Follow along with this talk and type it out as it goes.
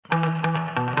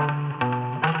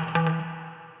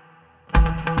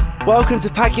Welcome to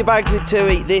Pack Your Bags with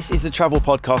Tui. This is the travel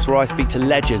podcast where I speak to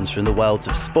legends from the worlds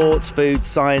of sports, food,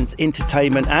 science,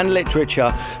 entertainment and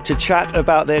literature to chat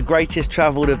about their greatest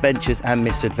travelled adventures and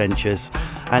misadventures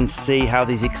and see how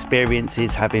these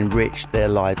experiences have enriched their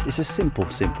lives. It's a simple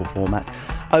format.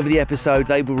 Over the episode,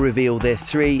 they will reveal their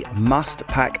 3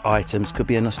 must-pack items. Could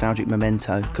be a nostalgic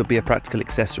memento, could be a practical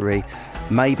accessory.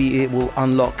 Maybe it will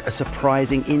unlock a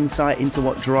surprising insight into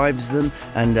what drives them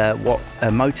and what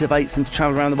motivates them to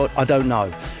travel around the world. I don't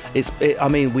know.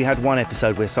 We had one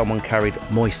episode where someone carried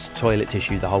moist toilet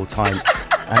tissue the whole time,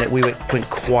 and we went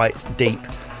quite deep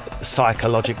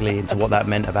psychologically into what that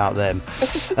meant about them.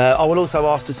 I will also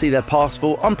ask to see their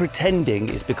passport. I'm pretending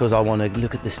it's because I want to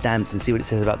look at the stamps and see what it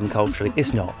says about them culturally.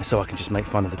 It's not, it's so I can just make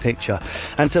fun of the picture.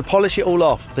 And to polish it all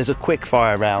off, there's a quick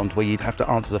fire round where you'd have to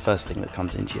answer the first thing that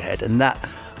comes into your head, and that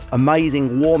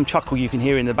amazing warm chuckle you can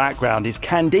hear in the background is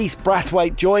Candice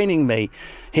Brathwaite joining me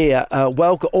here.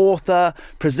 Welcome, author,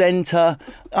 presenter.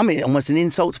 I mean, almost an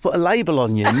insult to put a label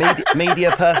on you.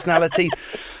 Media personality.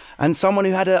 And someone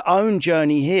who had her own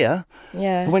journey here.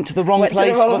 Yeah. Went to the wrong place.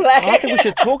 I think we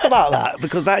should talk about that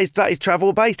because that is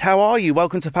travel based. How are you?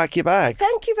 Welcome to Pack Your Bags.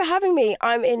 Thank you for having me.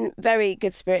 I'm in very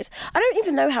good spirits. I don't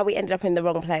even know how we ended up in the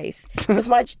wrong place because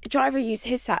my driver used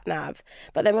his sat nav,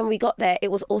 but then when we got there,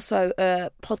 it was also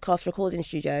a podcast recording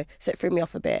studio, so it threw me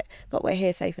off a bit. But we're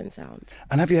here safe and sound.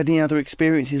 And have you had any other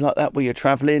experiences like that where you're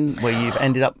travelling, where you've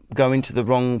ended up going to the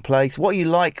wrong place? What are you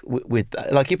like with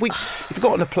that? Like if we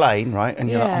got on a plane, right, and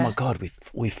you're like, oh my God,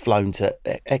 we've flown to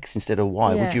X instead of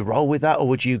Y. Yeah. Would you roll with that, or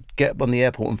would you get up on the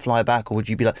airport and fly back, or would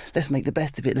you be like, let's make the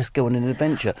best of it, let's go on an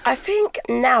adventure? I think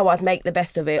now I'd make the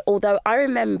best of it, although I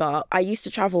remember I used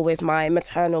to travel with my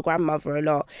maternal grandmother a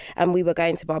lot, and we were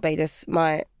going to Barbados.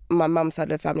 My mum's side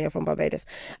of the family are from Barbados,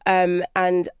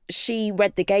 and she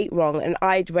read the gate wrong and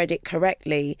I'd read it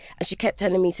correctly, and she kept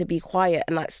telling me to be quiet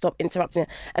and like stop interrupting,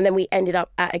 and then we ended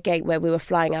up at a gate where we were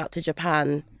flying out to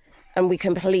Japan. And we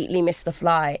completely missed the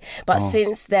flight. But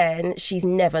since then, she's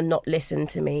never not listened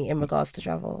to me in regards to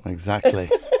travel.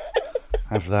 Exactly.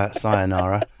 Have that,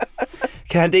 sayonara.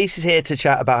 Candice is here to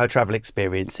chat about her travel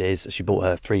experiences. She bought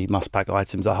her 3 must-pack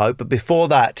items, I hope. But before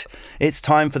that, it's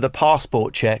time for the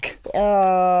passport check. It's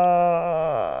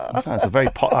a very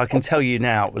I can tell you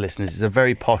now, listeners, it's a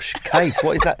very posh case.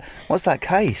 What is that? What's that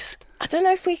case? I don't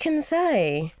know if we can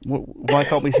say. Why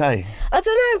can't we say? I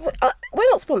don't know.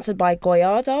 We're not sponsored by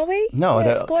Goyard, are we? No, I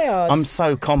don't. It's Goyard. I'm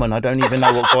so common, I don't even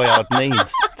know what Goyard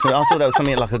means. So I thought that was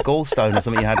something like a gallstone or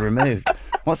something you had removed.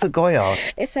 What's a Goyard?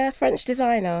 It's a French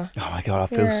designer. Oh my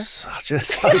God, I feel so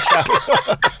chappy.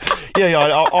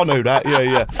 Yeah, I knew that.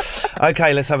 Yeah.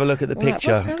 Okay, let's have a look at the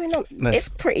picture. What's going on? It's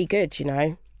pretty good, you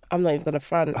know. I'm not even going to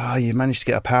front. Oh, you managed to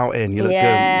get a pout in. You look good.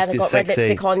 Yeah, I've got sexy. Red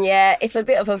lipstick on. Yeah, it's a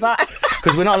bit of a vibe.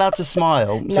 Because we're not allowed to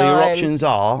smile. So your options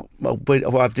are, well,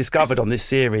 I've discovered on this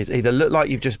series, either look like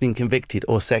you've just been convicted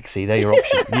or sexy. They're your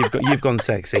options. You've gone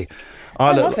sexy.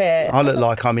 I love it. I look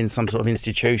like I'm in some sort of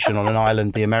institution on an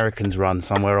island the Americans run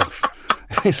somewhere off.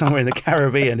 Somewhere in the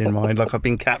Caribbean in mind, like I've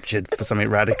been captured for something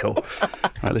radical.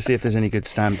 Right, let's see if there's any good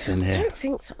stamps in here. I don't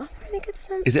think so. Are there any good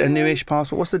stamps? Is it a newish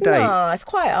passport? What's the date? No, it's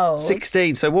quite old.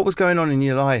 16. So what was going on in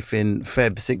your life in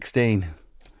Feb 16?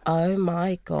 Oh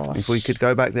my gosh. If we could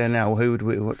go back there now,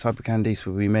 what type of Candice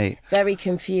would we meet? Very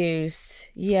confused.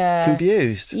 Yeah.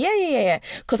 Confused? Yeah.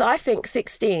 Because I think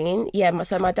 16,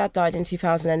 so my dad died in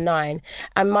 2009.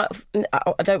 And I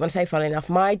don't want to say funnily enough,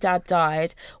 my dad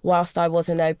died whilst I was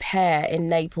an au pair in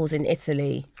Naples in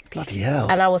Italy. Bloody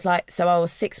hell. And I was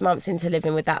 6 months into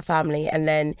living with that family, and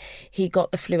then he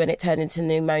got the flu and it turned into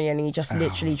pneumonia and he just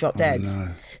literally dropped dead. No.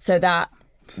 So that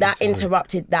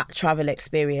interrupted that travel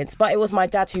experience. But it was my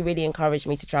dad who really encouraged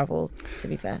me to travel, to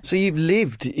be fair. So you've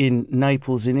lived in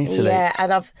Naples in Italy? Yeah,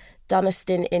 and I've done a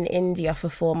stint in India for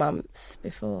 4 months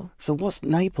before. So what's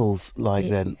Naples like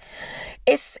then?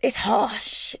 It's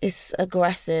harsh, it's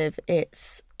aggressive,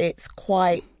 it's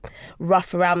quite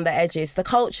rough around the edges. The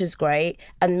culture's great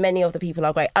and many of the people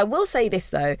are great. I will say this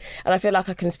though, and I feel like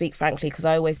I can speak frankly because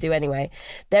I always do anyway,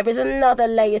 there is another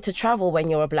layer to travel when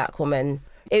you're a black woman.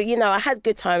 I had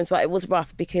good times, but it was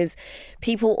rough because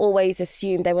people always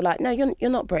assumed, they were like, no, you're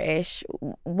not British.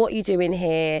 What are you doing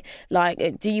here?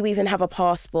 Like, do you even have a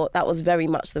passport? That was very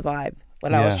much the vibe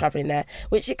when I was travelling there,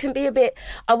 which it can be a bit,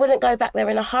 I wouldn't go back there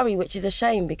in a hurry, which is a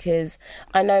shame because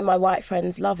I know my white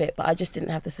friends love it, but I just didn't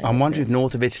have the same I'm wondering if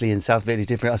north of Italy and south of Italy is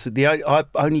different. I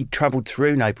only travelled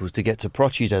through Naples to get to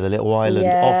Procida, the little island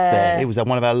off there. It was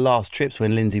one of our last trips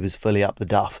when Lindsay was fully up the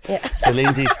duff. Yeah. So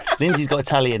Lindsay's got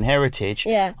Italian heritage.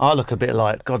 Yeah. I look a bit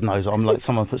like, God knows, I'm like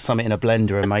someone put something in a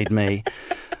blender and made me.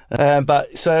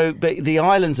 But the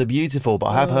islands are beautiful, but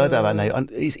I have heard that about Naples.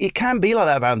 And it can be like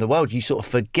that around the world. You sort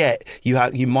of forget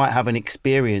you might have an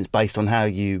experience based on how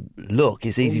you look.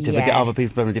 It's easy to forget other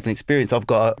people having a different experience. I've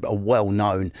got a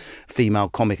well-known female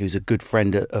comic who's a good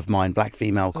friend of mine, black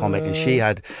female comic, and she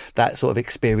had that sort of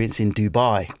experience in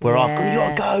Dubai, where I've gone, you got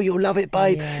to go, you'll love it,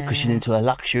 babe, because she's into her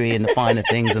luxury and the finer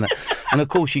things. And of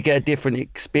course, you get a different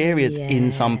experience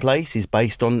in some places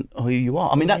based on who you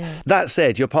are. I mean, that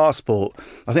said, your passport,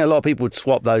 I think a lot of people would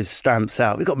swap those stamps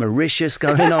out. We've got Mauritius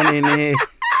going on in here.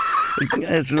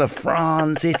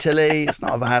 France, Italy. It's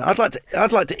not bad.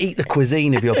 I'd like to eat the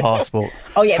cuisine of your passport.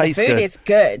 Oh yeah, Tastes the food is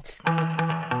good.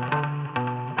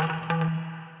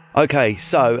 Okay,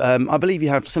 so I believe you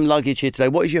have some luggage here today.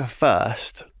 What is your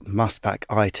first must-pack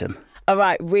item? All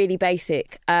right, really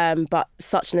basic, but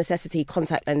such necessity,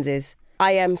 contact lenses.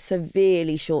 I am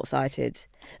severely short-sighted.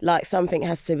 Like, something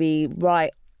has to be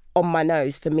right on my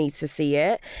nose for me to see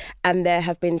it. And there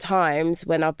have been times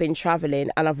when I've been travelling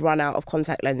and I've run out of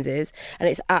contact lenses, and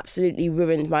it's absolutely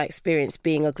ruined my experience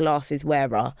being a glasses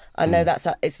wearer. I know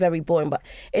it's very boring, but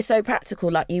it's so practical.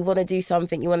 Like, you want to do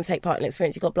something, you want to take part in an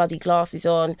experience, you've got bloody glasses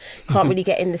on, can't really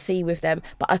get in the sea with them,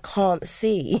 but I can't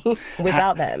see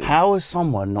without them. How has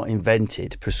someone not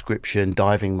invented prescription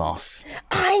diving masks?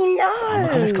 I know. Oh my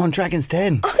God, let's go on Dragon's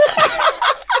Den.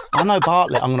 I know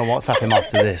Bartlett. I'm going to WhatsApp him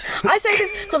after this. I say this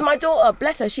because my daughter,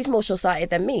 bless her, she's more short-sighted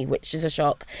than me, which is a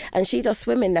shock. And she does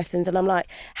swimming lessons. And I'm like,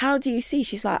 how do you see?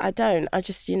 She's like, I don't. I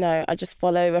just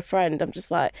follow a friend. I'm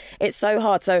just like, it's so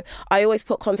hard. So I always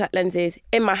put contact lenses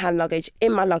in my hand luggage,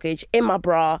 in my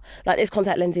bra. Like, there's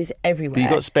contact lenses everywhere. But you've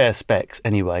got spare specs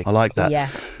anyway. I like that. Yeah.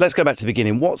 Let's go back to the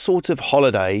beginning. What sort of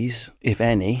holidays, if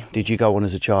any, did you go on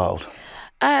as a child?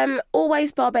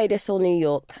 Always Barbados or New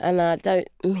York, and I don't.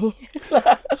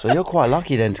 So you're quite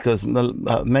lucky then, because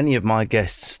many of my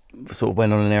guests sort of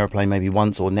went on an aeroplane maybe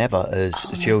once or never as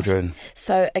children.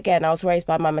 So again, I was raised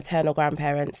by my maternal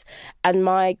grandparents, and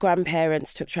my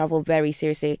grandparents took travel very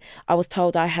seriously. I was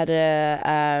told I had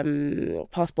a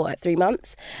passport at 3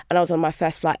 months, and I was on my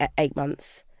first flight at 8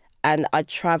 months. And I'd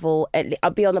travel,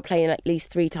 I'd be on a plane at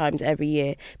least 3 times every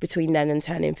year between then and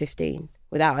turning 15,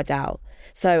 without a doubt.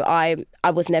 So I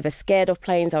was never scared of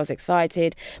planes. I was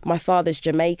excited. My father's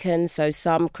Jamaican, so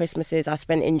some Christmases I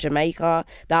spent in Jamaica.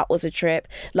 That was a trip.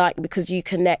 Like, because you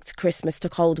connect Christmas to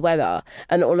cold weather,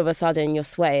 and all of a sudden you're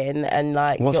sweating and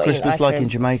like. What's Christmas like in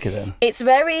Jamaica then? It's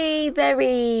very,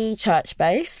 very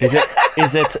church-based.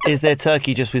 Is there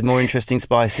turkey just with more interesting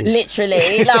spices?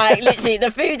 Literally,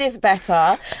 the food is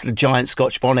better. It's a giant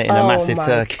Scotch bonnet in a massive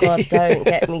turkey. Oh my God, don't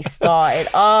get me started.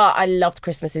 I loved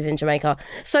Christmases in Jamaica.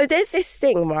 So there's this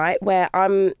thing, right, where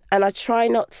and I try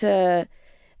not to,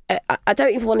 I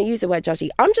don't even want to use the word judgy.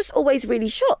 I'm just always really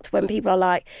shocked when people are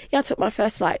like, yeah, I took my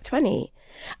first flight at 20.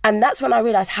 And that's when I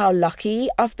realised how lucky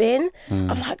I've been. I'm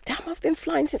like, damn, I've been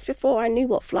flying since before I knew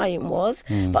what flying was.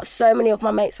 But so many of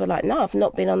my mates were like, no, I've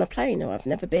not been on a plane, or I've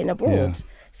never been abroad. Yeah.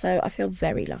 So I feel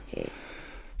very lucky.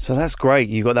 So that's great.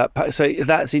 You got that. So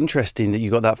that's interesting that you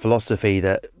got that philosophy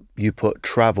that you put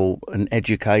travel and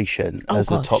education as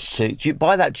the top two.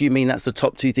 By that, do you mean that's the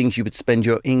top 2 things you would spend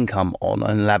your income on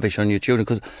and lavish on your children?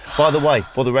 Because, by the way,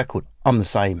 for the record, I'm the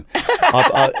same.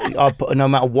 I no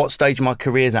matter what stage my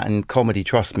career's at in comedy,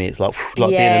 trust me, it's like being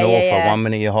an author. Yeah. 1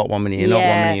 minute you're hot, 1 minute you're not, 1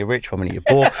 minute you're rich, 1 minute you're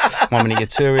poor, 1 minute you're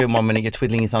touring, 1 minute you're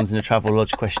twiddling your thumbs in a travel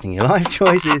lodge questioning your life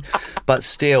choices. But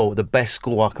still, the best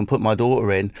school I can put my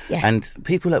daughter in. Yeah. And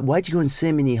people are like, why'd you go on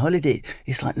so many holidays?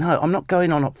 It's like, no, I'm not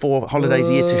going on 4 holidays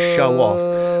a year to show off.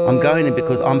 I'm going in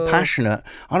because I'm passionate.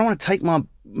 I don't want to take my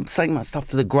stuff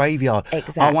to the graveyard.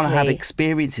 Exactly. I want to have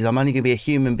experiences. I'm only going to be a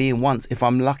human being once. If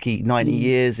I'm lucky, 90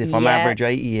 years. If I'm average,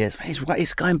 80 years.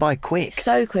 It's going by quick.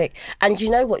 So quick. And you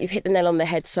know what? You've hit the nail on the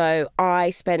head. So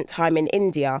I spent time in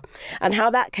India, and how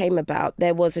that came about,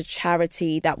 there was a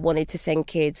charity that wanted to send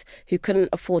kids who couldn't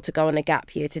afford to go on a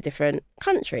gap year to different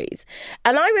countries.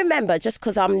 And I remember, just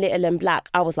because I'm little and black,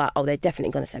 I was like, oh, they're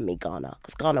definitely going to send me Ghana,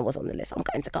 because Ghana was on the list. I'm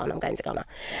going to Ghana.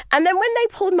 And then when they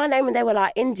pulled my name and they were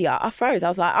like, India, I froze. I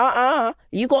was like,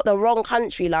 you got the wrong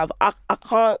country, love. I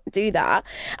can't do that.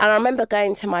 And I remember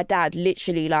going to my dad,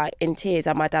 literally like in tears,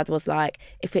 and my dad was like,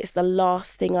 if it's the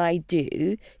last thing I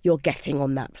do, you're getting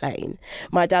on that plane.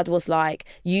 My dad was like,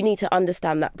 you need to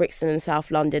understand that Brixton and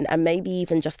South London, and maybe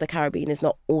even just the Caribbean, is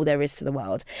not all there is to the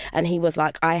world. And he was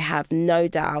like, I have no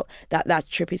doubt that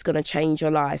trip is going to change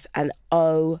your life. And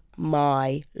oh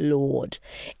my Lord,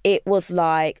 it was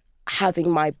like having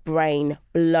my brain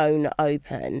blown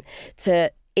open.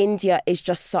 To India is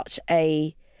just such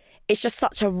a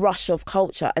rush of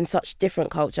culture, and such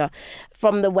different culture,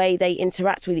 from the way they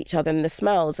interact with each other, and the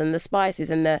smells and the spices,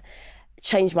 and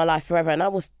changed my life forever. And I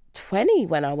was 20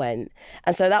 when I went.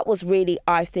 And so that was really,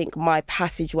 I think, my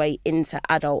passageway into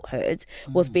adulthood,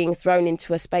 was being thrown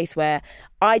into a space where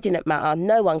I didn't matter.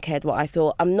 No one cared what I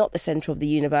thought. I'm not the centre of the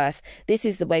universe. This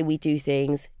is the way we do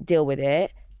things. Deal with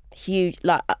it. Huge.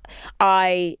 Like,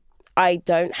 I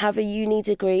don't have a uni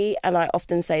degree, and I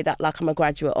often say that like I'm a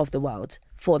graduate of the world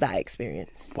for that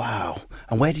experience. Wow.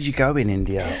 And where did you go in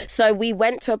India? So we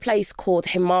went to a place called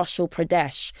Himachal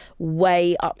Pradesh,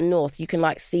 way up north. You can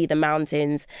like see the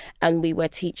mountains, and we were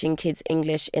teaching kids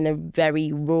English in a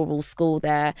very rural school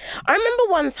there. I remember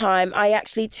one time I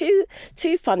actually, two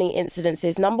funny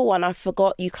incidences. Number one, I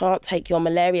forgot you can't take your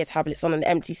malaria tablets on an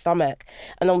empty stomach.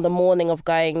 And on the morning of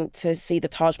going to see the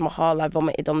Taj Mahal, I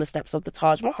vomited on the steps of the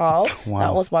Taj Mahal. Wow.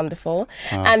 That was wonderful.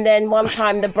 Wow. And then one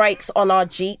time the brakes on our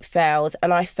Jeep failed,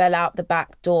 and I fell out the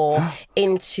back door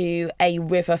into a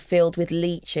river filled with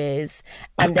leeches.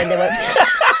 And then there were...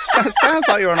 Sounds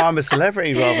like you're an I'm a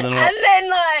Celebrity rather than... And then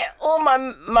like all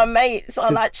my mates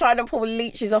are like trying to pull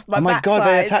leeches off my backside. Oh my God,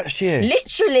 they attached to you?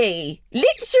 Literally. Look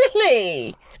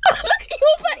at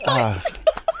your face.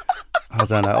 I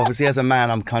don't know. Obviously, as a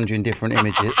man, I'm conjuring different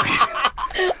images.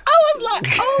 I was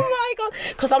like, oh my God.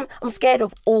 Because I'm scared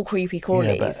of all creepy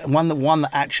crawlies. Yeah, but one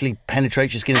that actually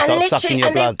penetrates your skin and starts sucking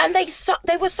your blood.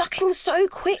 They were sucking so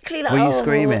quickly. Like, were you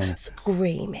screaming?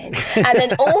 Screaming. And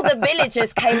then all the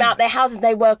villagers came out their houses.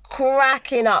 They were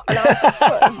cracking up. And I was just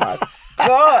like, oh my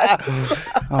God.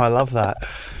 Oh, I love that.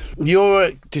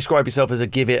 You describe yourself as a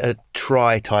give it a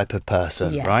try type of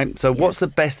person, yes, right? So what's the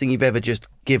best thing you've ever just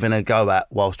given a go at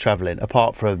whilst travelling,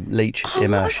 apart from leech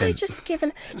immersion? What have I just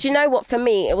given? Do you know what? For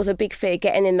me, it was a big fear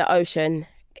getting in the ocean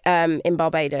in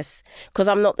Barbados, because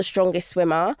I'm not the strongest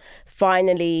swimmer.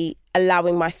 Finally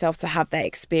allowing myself to have that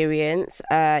experience,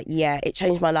 it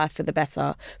changed my life for the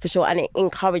better, for sure. And it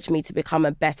encouraged me to become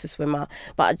a better swimmer.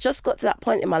 But I just got to that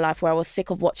point in my life where I was sick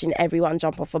of watching everyone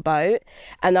jump off a boat.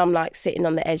 And I'm like sitting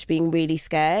on the edge being really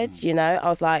scared, you know. I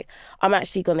was like, I'm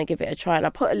actually going to give it a try. And I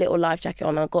put a little life jacket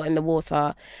on, I got in the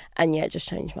water, and it just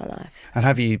changed my life. And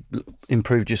have you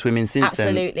improved your swimming since then?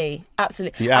 Absolutely.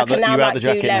 I can now like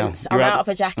do lengths. I'm out of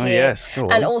a jacket. Oh, yes, go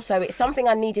on. And also it's something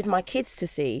I needed my kids to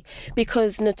see,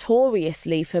 because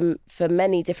notoriously, for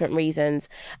many different reasons,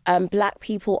 black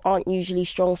people aren't usually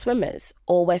strong swimmers,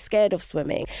 or we're scared of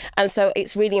swimming. And so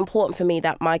it's really important for me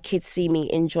that my kids see me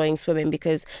enjoying swimming,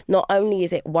 because not only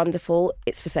is it wonderful,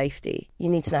 it's for safety. You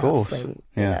need to know how to swim.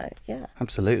 Yeah. Yeah,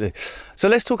 absolutely. So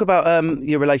let's talk about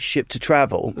your relationship to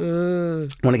travel. I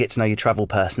want to get to know your travel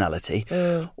personality.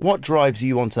 What drives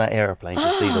you onto that aeroplane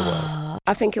to see the world?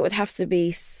 I think it would have to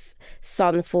be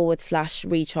sun /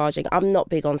 recharging. I'm not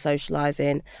big on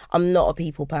socialising. I'm not a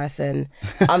people person.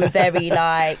 I'm very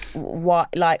I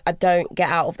don't get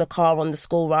out of the car on the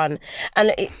school run,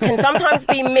 and it can sometimes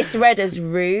be misread as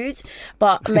rude,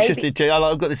 but maybe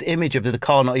I've got this image of the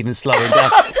car not even slowing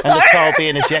down and the child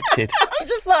being ejected. I'm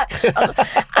just like,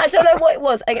 I don't know what it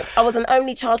was. I was an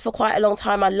only child for quite a long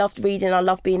time. I loved reading. I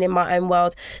loved being in my own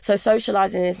world. So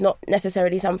socialising is not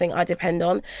necessarily something I depend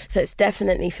on. So it's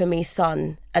definitely for me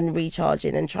sun and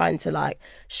recharging and trying to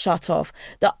shut off.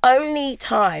 The only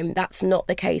time that's not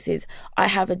the case is I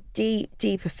have a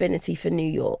deep affinity for New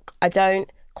York. I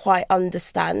don't quite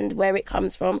understand where it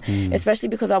comes from, especially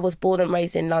because I was born and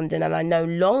raised in London and I no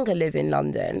longer live in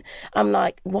London. I'm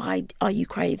like, why are you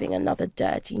craving another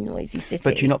dirty, noisy city?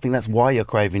 But do you not think that's why you're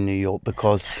craving New York?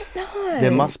 Because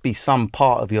there must be some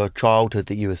part of your childhood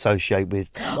that you associate with.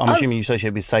 I'm assuming you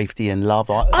associate with safety and love.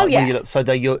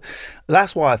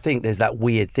 That's why I think there's that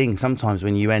weird thing sometimes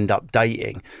when you end up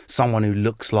dating someone who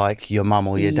looks like your mum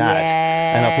or your dad,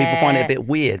 and people find it a bit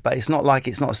weird. But it's not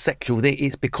a sexual thing.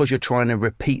 It's because you're trying to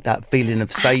repeat that feeling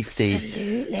of safety.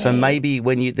 Absolutely. So maybe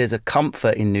when there's a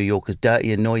comfort in New York, as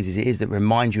dirty and noisy as it is, that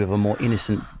reminds you of a more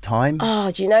innocent time.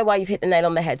 Oh, do you know why? You've hit the nail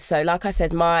on the head. So like I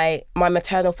said, my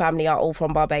maternal family are all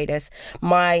from Barbados.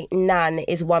 My nan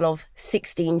is one of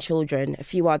 16 children. A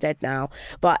few are dead now,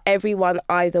 but everyone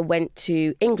either went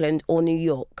to England or New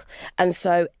York. And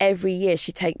so every year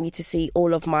she'd take me to see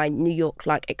all of my New York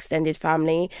extended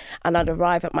family, and I'd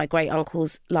arrive at my great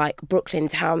uncle's Brooklyn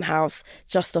townhouse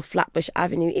just off Flatbush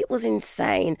Avenue. It was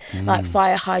insane.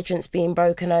 Fire hydrants being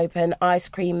broken open, ice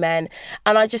cream men,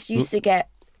 and I just used to get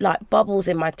bubbles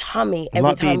in my tummy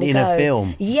every time we go. Like being in a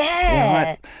film.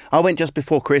 Yeah. I went just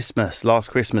before last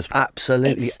Christmas.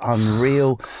 Absolutely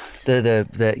unreal.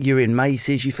 You're in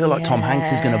Macy's. You feel like Tom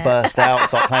Hanks is going to burst out,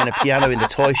 start playing a piano in the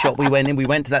toy shop. We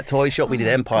went to that toy shop. We did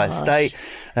Empire State.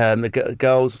 The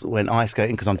girls went ice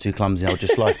skating because I'm too clumsy. I'll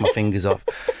just slice my fingers off.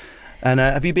 And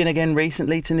have you been again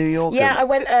recently to New York? Yeah, I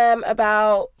went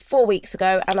about 4 weeks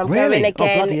ago, and I'm Really? going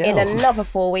again bloody in hell. another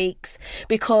 4 weeks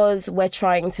because we're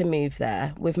trying to move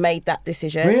there. We've made that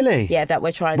decision. Really? Yeah, that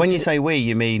we're trying When to... you say we,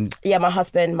 you mean... Yeah, my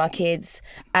husband, my kids,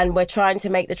 and we're trying to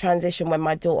make the transition when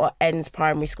my daughter ends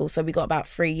primary school. So we got about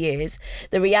 3 years.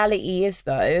 The reality is,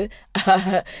 though,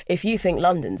 if you think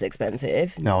London's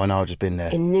expensive... No, I know, I've just been there.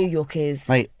 In New York is...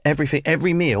 Mate,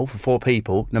 every meal for 4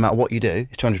 people, no matter what you do,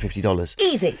 is $250.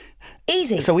 Easy.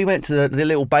 So we went to the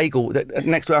little bagel,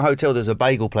 next to our hotel, there's a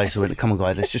bagel place. We went, come on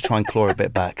guys, let's just try and claw a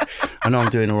bit back. I know I'm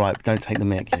doing all right, but don't take the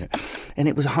mick. You know. And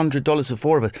it was $100 for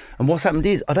 4 of us. And what's happened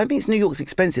is, I don't think it's New York's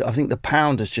expensive. I think the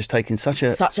pound has just taken such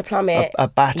a plummet. A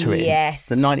battering. Yes.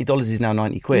 The $90 is now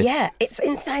 90 quid. Yeah, it's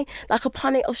insane. Like a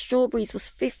punnet of strawberries was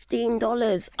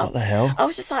 $15. What the hell? I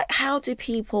was just like, how do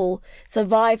people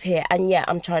survive here? And yeah,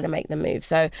 I'm trying to make the move.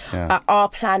 So our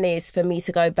plan is for me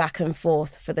to go back and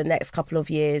forth for the next couple of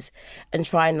years and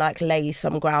try and like lay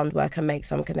some groundwork and make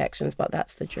some connections. But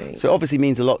that's the dream. So it obviously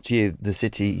means a lot to you, the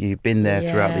city. You've been there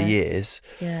throughout the years.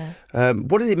 Yeah.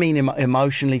 What does it mean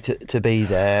emotionally to be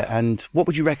there? And what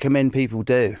would you recommend people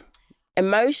do?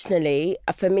 Emotionally,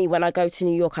 for me, when I go to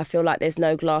New York, I feel like there's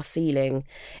no glass ceiling.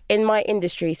 In my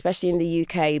industry, especially in the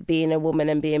UK, being a woman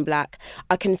and being black,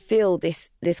 I can feel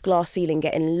this glass ceiling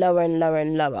getting lower and lower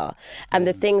and lower. And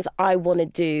the things I want to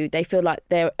do, they feel like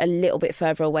they're a little bit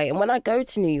further away. And when I go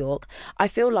to New York, I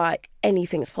feel like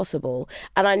anything's possible.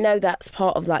 And I know that's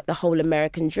part of like the whole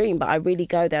American dream, but I really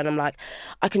go there and I'm like,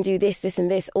 I can do this, this and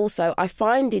this. Also, I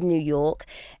find in New York,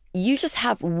 you just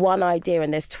have one idea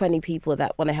and there's 20 people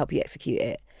that want to help you execute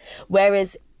it.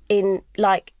 Whereas in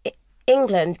like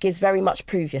England gives very much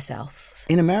prove yourself.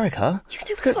 In America, you can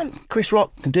do what you want. Chris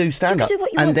Rock can do stand-up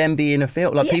and then be in a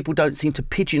field. Like people don't seem to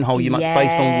pigeonhole you much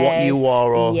based on what you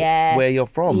are or where you're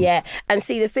from. Yeah, and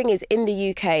see the thing is in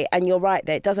the UK, and you're right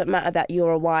there, it doesn't matter that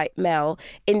you're a white male.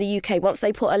 In the UK, once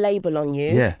they put a label on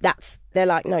you, they're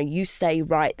like, no, you stay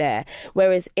right there.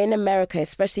 Whereas in America,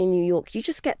 especially in New York, you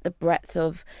just get the breadth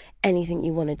of anything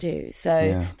you want to do.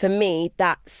 So for me,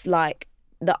 that's like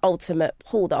the ultimate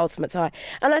pool, the ultimate tie.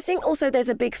 And I think also there's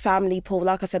a big family pool.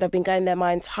 Like I said, I've been going there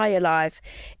my entire life.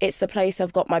 It's the place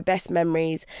I've got my best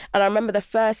memories. And I remember the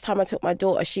first time I took my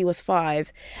daughter, she was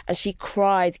 5, and she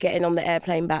cried getting on the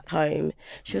airplane back home.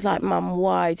 She was like, Mum,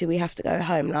 why do we have to go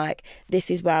home? Like, this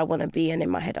is where I want to be. And in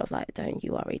my head, I was like, don't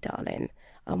you worry, darling.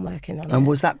 I'm working on it. And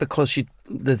was that because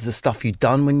there's the stuff you'd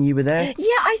done when you were there? Yeah,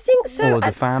 I think so. Or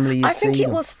the family you'd I think seen,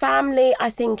 it was family. I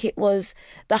think it was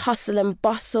the hustle and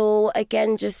bustle.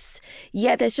 Again, there's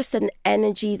just an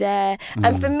energy there.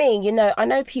 And for me, I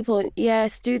know people,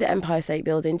 yes, do the Empire State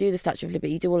Building, do the Statue of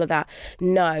Liberty, do all of that.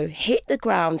 No, hit the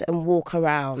ground and walk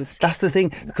around. That's the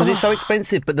thing, because it's so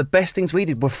expensive, but the best things we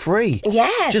did were free.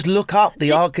 Yeah. Just look up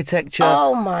the architecture.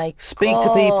 Oh my God. Speak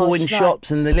to people in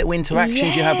shops and the little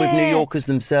interactions you have with New Yorkers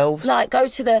themselves. Like, go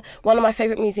to one of my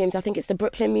favourite museums. I think it's the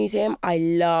Brooklyn Museum. I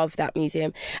love that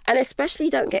museum. And especially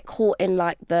don't get caught in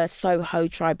like the Soho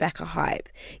Tribeca hype.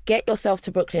 Get yourself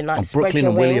to Brooklyn. Like Brooklyn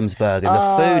and Williamsburg and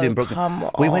the food in Brooklyn. Come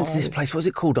on. We went to this place, what was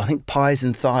it called? I think Pies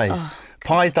and Thighs.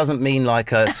 Pies doesn't mean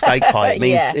like a steak pie.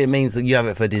 It means that you have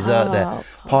it for dessert there. God.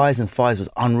 Pies and Thighs was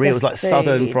unreal. It was like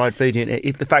southern fried food.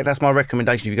 In fact, that's my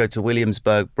recommendation if you go to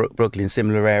Williamsburg, Brooklyn,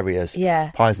 similar areas.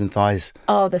 Yeah. Pies and Thighs.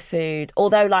 Oh, the food.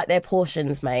 Although like their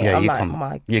portions, mate. Yeah, I'm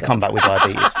you come back with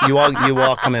diabetes. You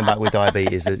are coming back with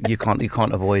diabetes. You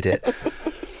can't avoid it.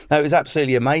 No, it was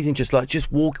absolutely amazing.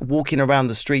 Just walking around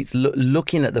the streets,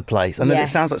 looking at the place. I know it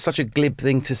sounds like such a glib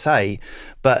thing to say,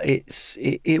 but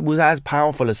it was as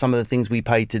powerful as some of the things we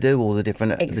paid to do, all the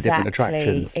different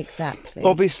attractions. Exactly.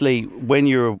 Obviously,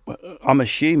 I'm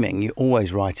assuming you're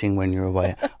always writing when you're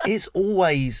away. It's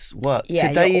always work. Yeah,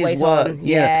 today is work. On.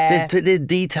 Yeah. There's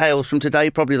details from today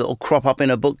probably that will crop up in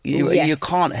a book. You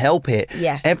can't help it.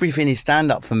 Yeah. Everything is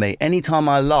stand up for me. Anytime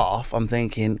I laugh, I'm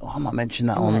thinking, I might mention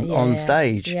that on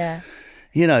stage. Yeah.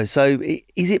 So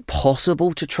is it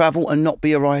possible to travel and not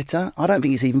be a writer? I don't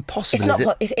think it's even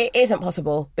possible, It isn't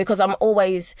possible because I'm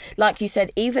always, like you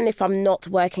said, even if I'm not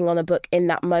working on a book in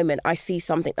that moment, I see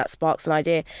something that sparks an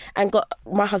idea. And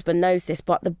my husband knows this,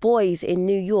 but the boys in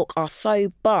New York are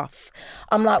so buff.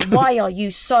 I'm like, why are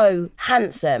you so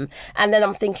handsome? And then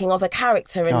I'm thinking of a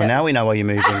character. Now we know why you're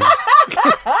moving.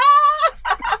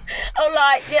 I'm I'm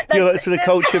like, it's for the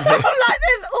culture bit. I'm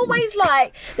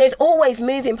like, there's always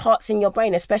moving parts in your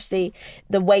brain, especially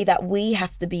the way that we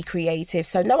have to be creative.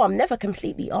 So no, I'm never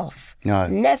completely off. No.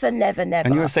 Never.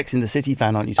 And you're a Sex in the City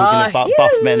fan, aren't you? Talking about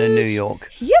buff men in New York.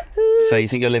 Huge. So you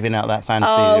think you're living out that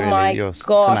fantasy, Oh really? my You're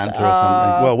gosh. Samantha or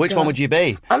something. Well, which God. one would you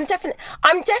be? I'm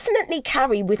definitely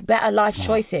Carrie with better life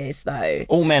choices, though.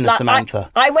 All men are Samantha.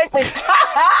 I went with.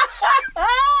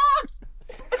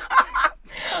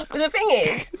 The thing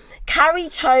is, Carrie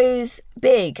chose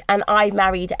big and I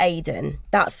married Aidan.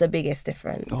 That's the biggest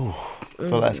difference. Oh, I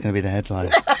thought that's going to be the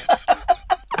headline.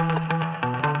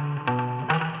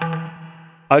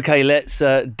 Okay, let's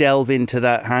delve into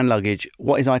that hand luggage.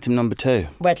 What is item number 2?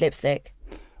 Red lipstick.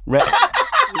 No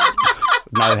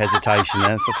hesitation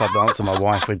there. That's the type of answer my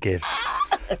wife would give.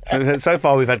 So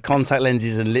far, we've had contact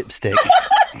lenses and lipstick.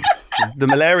 The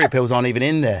malaria pills aren't even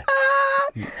in there.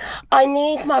 I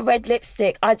need my red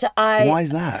lipstick. Why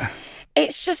is that?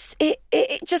 It's just, it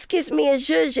just gives me a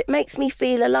zhuzh. It makes me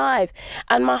feel alive.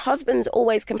 And my husband's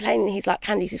always complaining. He's like,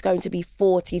 Candice, it's going to be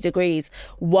 40 degrees.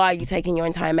 Why are you taking your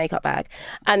entire makeup bag?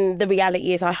 And the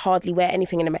reality is I hardly wear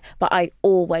anything in a but I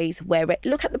always wear it.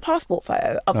 Look at the passport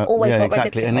photo. I've always got red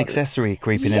lipstick an on. accessory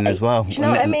creeping in as well. Do you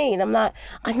know what I mean? I'm like,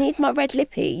 I need my red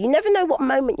lippy. You never know what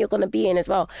moment you're going to be in as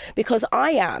well. Because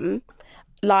I am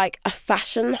like a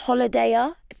fashion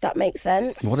holidayer, if that makes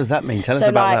sense. What does that mean? Tell us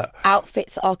about that.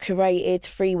 Outfits are curated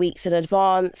 3 weeks in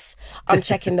advance. I'm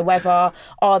checking the weather.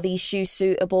 Are these shoes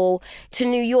suitable? To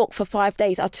New York for 5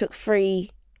 days, I took 3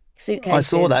 suitcases. I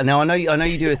saw that. Now, I know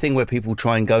you do a thing where people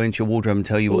try and go into your wardrobe and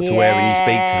tell you what to wear and you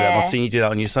speak to them. I've seen you do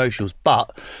that on your socials.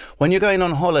 But when you're going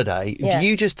on holiday, do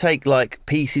you just take like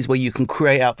pieces where you can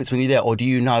create outfits when you're there? Or do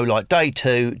you know, like day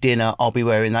 2, dinner, I'll be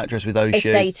wearing that dress with those shoes?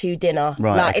 It's day 2 dinner.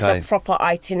 Right, like okay. It's a proper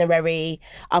itinerary.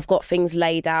 I've got things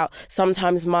laid out.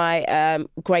 Sometimes my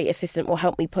great assistant will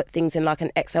help me put things in like an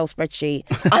Excel spreadsheet.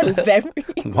 I'm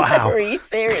very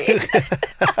serious.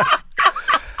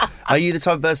 Are you the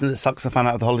type of person that sucks the fun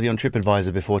out of the holiday on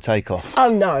TripAdvisor before takeoff? Oh,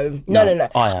 no.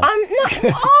 I am. I'm not.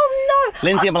 Oh, no.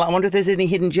 Lindsay, I'm like, I wonder if there's any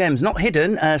hidden gems. Not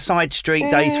hidden, side street,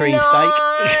 day 3 steak.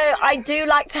 I do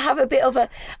like to have a bit of a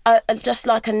just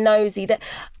like a nosy. That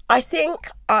I think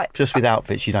Just with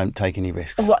outfits, you don't take any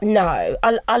risks. No,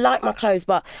 I like my clothes,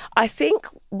 but I think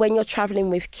when you're travelling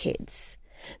with kids,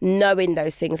 knowing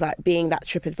those things, like being that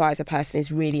TripAdvisor person,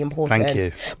 is really important. Thank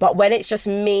you. But when it's just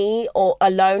me or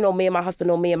alone, or me and my husband,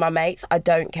 or me and my mates, I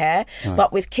don't care. Right.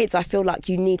 But with kids, I feel like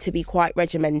you need to be quite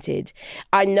regimented.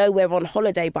 I know we're on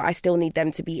holiday, but I still need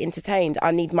them to be entertained. I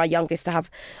need my youngest to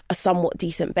have a somewhat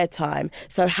decent bedtime.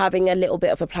 So having a little bit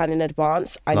of a plan in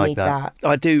advance, I need that.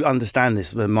 I do understand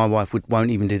this, but my wife won't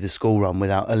even do the school run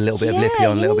without a little bit of lippy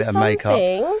on, a little bit of makeup.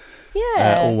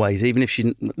 Yeah. Always, even if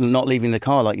she's not leaving the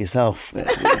car like yourself,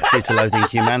 due to loathing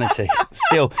humanity.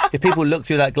 Still, if people look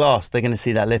through that glass, they're going to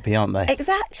see that lippy, aren't they?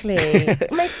 Exactly.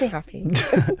 It makes me happy.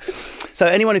 So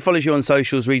anyone who follows you on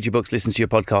socials, reads your books, listens to your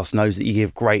podcast, knows that you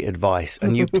give great advice,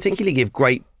 and you particularly give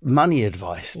great money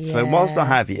advice. Yeah. So whilst I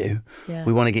have you,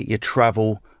 we want to get your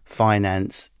travel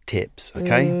finance tips,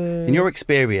 okay? In your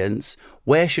experience,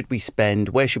 where should we spend,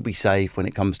 where should we save when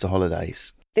it comes to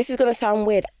holidays? This is going to sound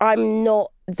weird. I'm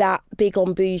not that big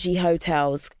on bougie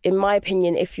hotels. In my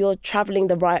opinion, if you're travelling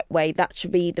the right way, that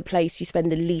should be the place you spend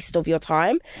the least of your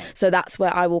time. So that's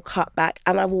where I will cut back,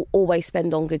 and I will always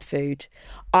spend on good food.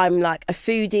 I'm like a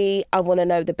foodie. I want to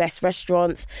know the best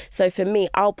restaurants. So for me,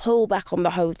 I'll pull back on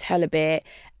the hotel a bit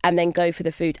and then go for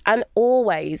the food. And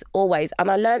always, and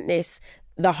I learnt this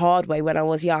the hard way when I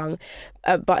was young,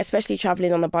 but especially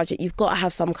travelling on a budget, you've got to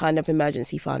have some kind of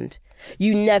emergency fund.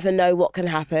 You never know what can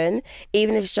happen,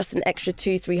 even if it's just an extra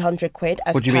 200-300 quid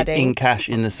as what do you padding. mean in cash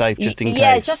in the safe, just in case?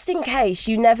 Yeah, just in case.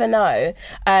 You never know.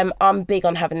 I'm big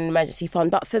on having an emergency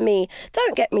fund, but for me,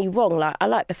 don't get me wrong, like I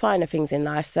like the finer things in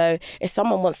life. So if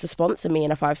someone wants to sponsor me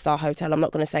in a 5-star hotel, I'm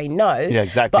not going to say no. Yeah,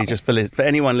 exactly. But just for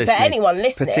anyone listening,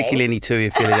 particularly any TUI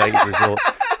affiliated resort.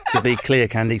 To be clear,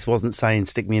 Candice wasn't saying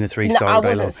stick me in a 3-star. No, I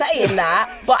wasn't saying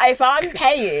that. But if I'm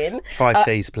paying 5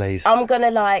 T's, please. I'm gonna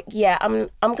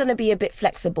I'm gonna be a bit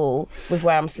flexible with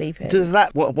where I'm sleeping.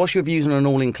 What's your views on an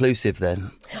all-inclusive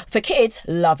then? For kids,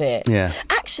 love it. Yeah.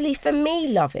 Actually, for me,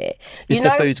 love it. If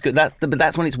the food's good, but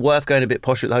that's when it's worth going a bit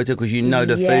posh at the hotel because you know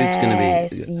the food's going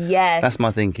to be. Yes. That's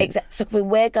my thinking. Exactly. So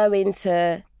we're going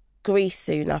to Greece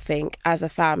soon, I think, as a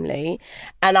family,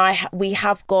 and we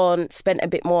have spent a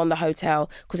bit more on the hotel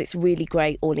because it's really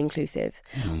great all inclusive.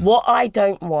 What I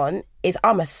don't want is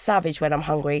I'm a savage when I'm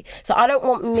hungry. So I don't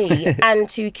want me and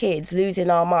 2 kids losing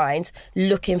our minds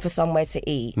looking for somewhere to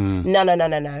eat.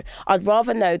 No. I'd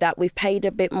rather know that we've paid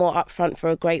a bit more upfront for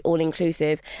a great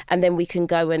all-inclusive, and then we can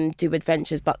go and do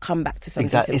adventures but come back to some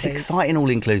Exactly. It's decent foods. exciting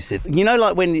all-inclusive. You know,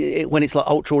 like when it's like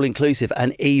ultra all-inclusive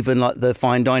and even like the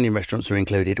fine dining restaurants are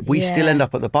included, we still end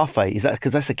up at the buffet. Is that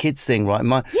because that's a kid's thing, right?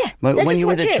 When you're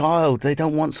with a child, they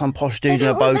don't want some posh dude in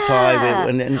a bow tie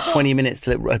and it's 20 minutes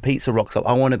till a pizza rocks up.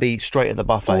 I want to be straight at the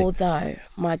buffet. Although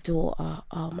my daughter,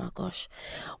 oh my gosh,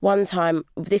 one time,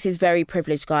 this is very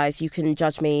privileged, guys, you can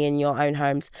judge me in your own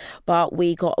homes, but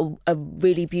we got a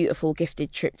really beautiful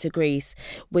gifted trip to Greece.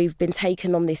 We've been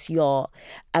taken on this yacht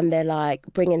and they're like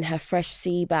bringing her fresh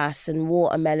sea bass and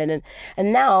watermelon,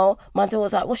 and now my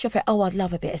daughter's like, what's your favourite? Oh, I'd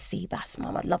love a bit of sea bass,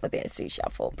 Mum, I'd love a bit of sushi. I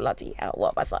thought, bloody hell,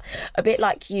 what was that? A bit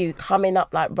like you coming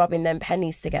up, like rubbing them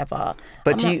pennies together.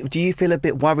 But do you feel a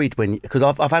bit worried because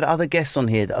I've had other guests on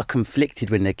here that are conflicted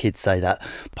when their kids say that.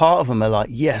 Part of them are like,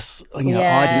 yes, I didn't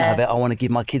have it, I want to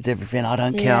give my kids everything, I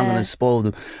don't care, I'm going to spoil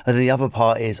them. And then the other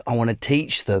part is I want to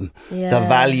teach them the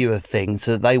value of things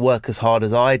so that they work as hard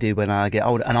as I do when I get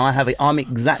older. And I'm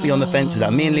exactly on the fence with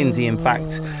that. Me and Lindsay, in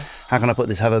fact, how can I put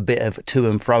this, have a bit of to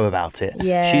and fro about it.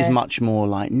 She's much more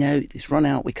like, no, it's run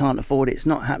out, we can't afford it, it's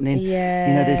not happening.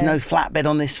 There's no flatbed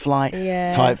on this flight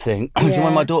type thing. So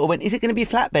when my daughter went, is it going to be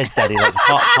flatbeds, Daddy? Like,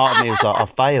 part of me was like, I've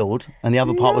failed. And the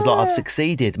other part was like, I've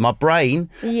succeeded. My brain,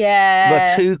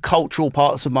 the 2 cultural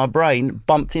parts of my brain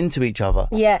bumped into each other.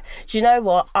 Yeah. Do you know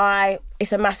what?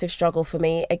 It's a massive struggle for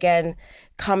me. Again,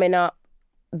 coming up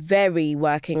very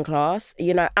working class.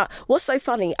 You know, what's so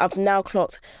funny, I've now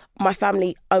clocked my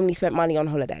family only spent money on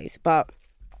holidays, but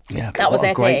that was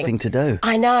their great thing to do.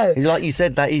 I know. Like you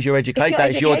said, that is your education. That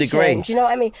is your degree. Do you know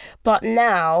what I mean? But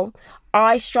now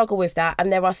I struggle with that,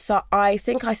 and there are I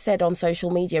think I said on social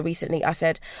media recently, I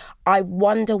said, I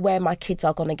wonder where my kids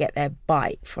are going to get their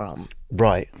bite from.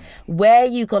 Right. Where are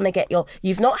you going to get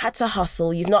you've not had to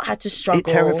hustle, you've not had to struggle. It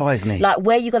terrifies me. Like,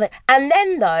 where are you going to... And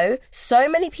then, though, so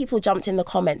many people jumped in the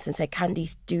comments and said,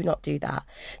 Candice, do not do that.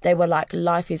 They were like,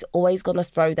 life is always going to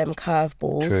throw them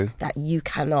curveballs that you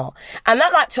cannot. And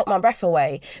that, like, took my breath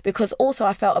away, because also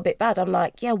I felt a bit bad. I'm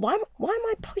like, why am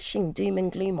I pushing doom and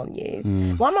gloom on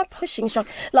you? Why am I pushing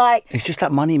struggle? Like... It's just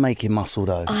that money-making muscle,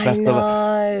 though. I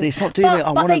know. It's not doing it.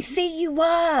 But they see you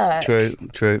work.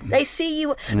 True. They see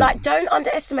you... Like, don't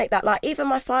underestimate that. Like, even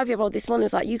my 5-year-old this morning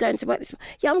was like, you going to work this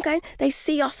morning? Yeah, I'm going. They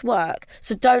see us work,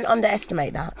 so don't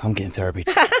underestimate that. I'm getting therapy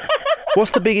too.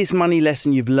 What's the biggest money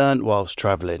lesson you've learnt whilst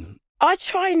travelling? I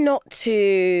try not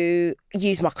to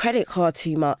use my credit card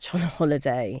too much on a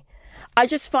holiday. I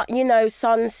just,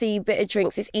 sun, sea, bit of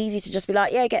drinks. It's easy to just be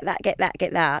like, yeah, get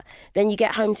that. Then you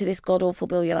get home to this god-awful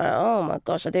bill. You're like, oh, my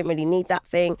gosh, I didn't really need that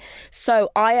thing.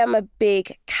 So I am a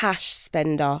big cash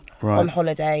spender on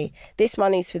holiday. This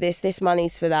money's for this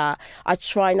money's for that. I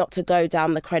try not to go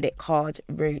down the credit card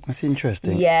route. That's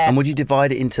interesting. Yeah. And would you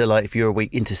divide it into, like, if you're a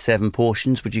week, into 7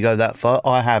 portions? Would you go that far?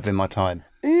 I have in my time.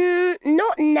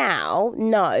 Not now,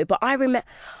 no. But I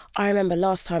remember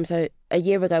last time, so a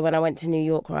year ago when I went to New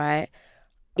York, right?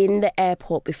 In the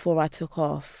airport before I took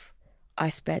off, I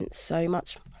spent so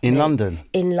much money. In London?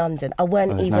 In London. I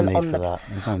weren't even on the...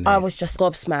 I was just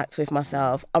gobsmacked with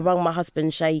myself. I rang my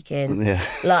husband shaking. Yeah.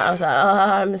 Like, I was like, oh,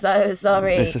 I'm so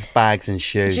sorry. It's just bags and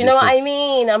shoes. Do you know what I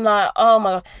mean? I'm like, oh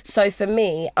my God. So for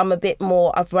me, I'm a bit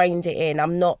more, I've reined it in.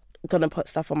 I'm not going to put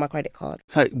stuff on my credit card.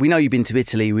 So we know you've been to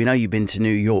Italy, we know you've been to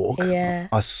New York. Yeah.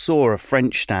 I saw a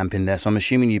French stamp in there, so I'm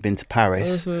assuming you've been to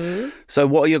Paris. So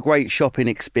what are your great shopping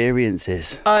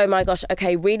experiences? Oh my gosh,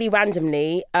 okay, really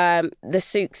randomly, the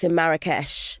souks in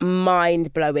Marrakesh,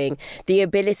 mind-blowing. The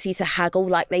ability to haggle,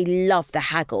 like they love the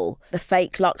haggle. The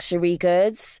fake luxury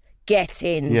goods, get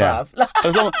in, bruv.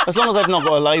 as long as they've not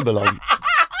got a label on.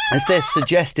 If they're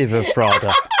suggestive of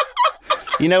Prada.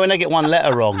 You know, when they get one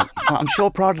letter wrong, it's like, I'm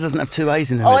sure Prada doesn't have 2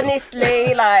 A's in it.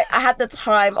 Honestly, like, I had the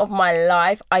time of my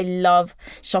life. I love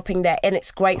shopping there, and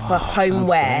it's great for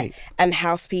homeware and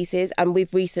house pieces. And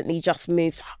we've recently just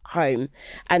moved home.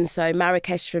 And so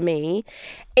Marrakesh, for me,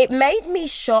 it made me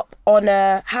shop on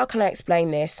a... How can I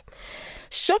explain this?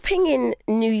 Shopping in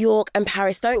New York and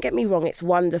Paris, don't get me wrong, it's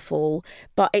wonderful,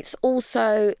 but it's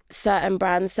also certain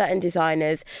brands, certain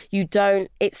designers,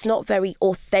 it's not very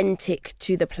authentic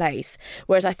to the place.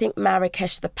 Whereas I think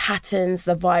Marrakesh, the patterns,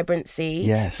 the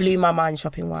vibrancy blew my mind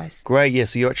shopping-wise. Great, yeah,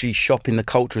 so you're actually shopping the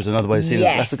culture is another way of seeing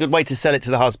it. That's a good way to sell it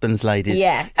to the husbands, ladies.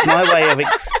 Yeah. It's my way of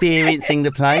experiencing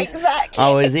the place. Exactly.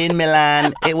 I was in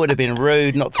Milan, it would have been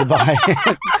rude not to buy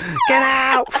it. Get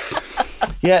out!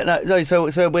 Yeah, no,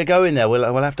 so we're going there.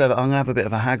 We'll have to. I'm gonna have a bit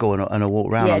of a haggle and a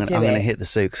walk around. Yeah, I'm gonna hit the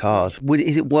souks hard.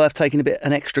 Is it worth taking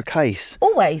an extra case?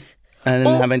 Always. And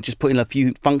then just putting a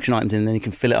few function items in, and then you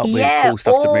can fill it up with cool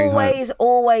stuff to bring home.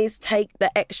 Always take the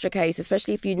extra case,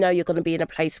 especially if you know you're going to be in a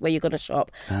place where you're going to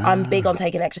shop. I'm big on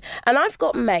taking extra. And I've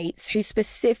got mates who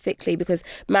specifically, because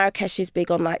Marrakesh is big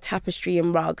on like tapestry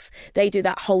and rugs, they do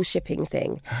that whole shipping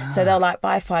thing. So they'll like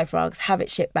buy 5 rugs, have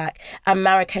it shipped back. And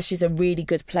Marrakesh is a really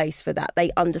good place for that. They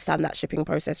understand that shipping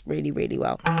process really, really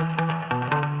well.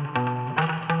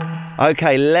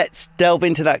 Okay, let's delve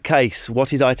into that case.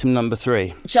 What is item number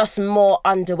 3? Just more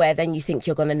underwear than you think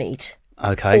you're going to need.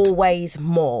 Okay. Always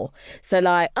more. So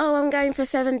like, I'm going for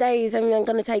 7 days and I'm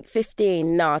going to take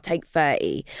 15. No, I'll take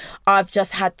 30. I've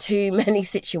just had too many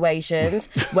situations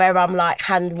where I'm like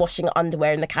hand washing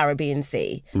underwear in the Caribbean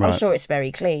Sea. Right. I'm sure it's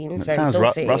very clean. It's very sounds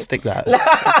salty. Rustic, that.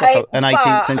 Like an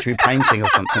 18th century painting or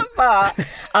something. But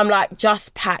I'm like,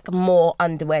 just pack more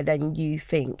underwear than you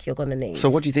think you're going to need. So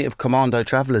what do you think of commando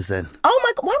travellers then? Oh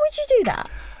my God, why would you do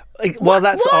that? Well,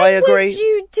 I agree. Why would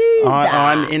you do that?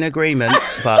 I'm in agreement,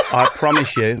 but I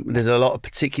promise you, there's a lot of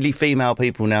particularly female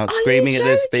people now screaming at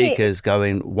their speakers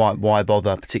going, why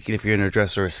bother, particularly if you're in a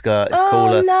dress or a skirt. It's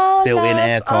cooler, built-in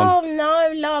aircon. Oh,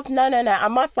 no, love, no.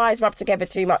 And my thighs rub together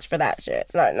too much for that shit.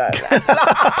 No. No.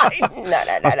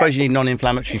 I suppose you need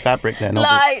non-inflammatory fabric then. No.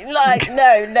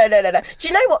 Do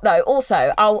you know what, though?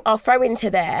 Also, I'll throw into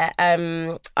there,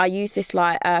 I use this,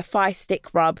 like, thigh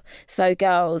stick rub. So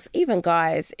girls, even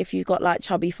guys, if you've got like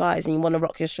chubby thighs and you want to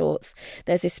rock your shorts,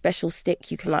 there's this special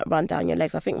stick you can like run down your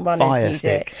legs. I think runners use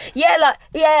it. Yeah,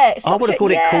 I would have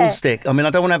called it cool stick. I mean,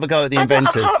 I don't want to have a go at the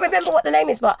inventors. I can't remember what the name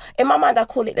is, but in my mind I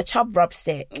call it the chub rub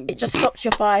stick. It just stops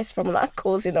your thighs from like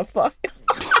causing a fight.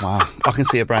 Wow, I can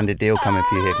see a branded deal coming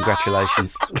for you here.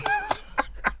 Congratulations.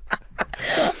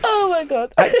 Oh my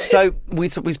God. So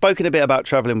we've spoken a bit about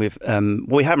travelling with,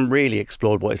 we haven't really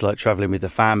explored what it's like travelling with the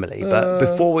family, but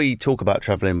before we talk about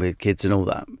travelling with kids and all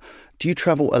that, do you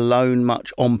travel alone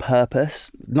much on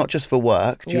purpose? Not just for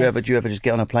work? Do you ever just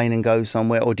get on a plane and go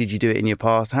somewhere, or did you do it in your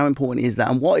past? How important is that?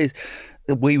 And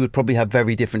we would probably have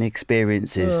very different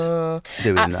experiences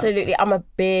doing that. Absolutely. I'm a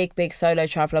big solo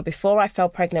traveller. Before I fell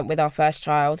pregnant with our first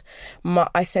child,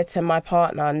 I said to my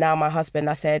partner, now my husband,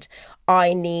 I said,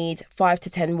 I need 5 to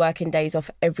 10 working days off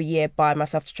every year by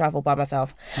myself to travel by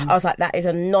myself. I was like, that is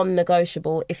a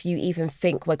non-negotiable if you even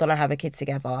think we're going to have a kid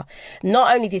together.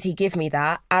 Not only did he give me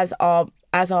that, as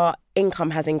our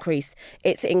income has increased,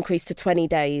 it's increased to 20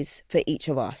 days for each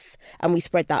of us, and we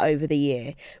spread that over the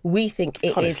year. We think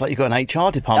it's like you've got an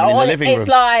HR department in the living room. It's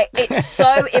like, it's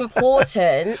so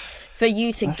important for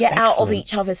you to get out of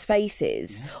each other's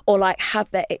faces or like have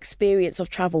that experience of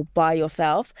travel by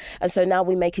yourself. And so now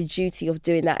we make a duty of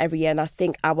doing that every year, and I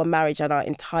think our marriage and our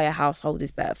entire household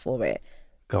is better for it.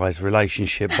 Guys,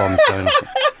 relationship bombs going on.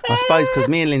 I suppose because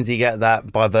me and Lindsay get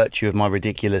that by virtue of my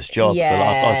ridiculous job.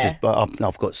 Yeah. So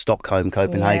I've got Stockholm,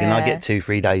 Copenhagen. Yeah. I get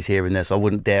 2-3 days here and there, so I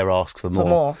wouldn't dare ask for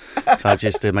more. So I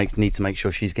just need to make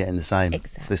sure she's getting the same.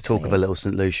 Exactly. There's talk of a little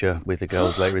St. Lucia with the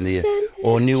girls later in the year.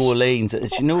 Or New Orleans.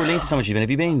 New Orleans is somewhere she's been.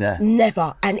 Have you been there?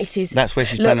 Never. And it is... That's where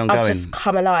she's planning on going. I've just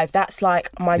come alive. That's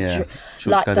like my dream.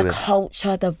 Like the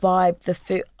culture, the vibe, the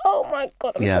food. Oh my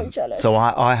God, I'm so jealous. So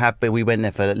we went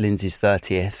there for Lindsay's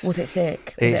 30th. Was it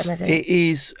sick? Was it amazing? It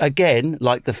is, again,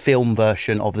 like the film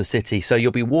version of the city. So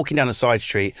you'll be walking down a side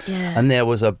street and there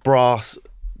was a brass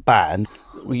band.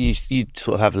 You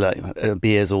sort of have like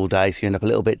beers all day, so you end up a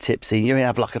little bit tipsy. You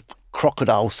have like a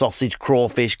crocodile, sausage,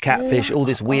 crawfish, catfish, all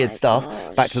this weird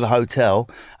stuff. Back to the hotel.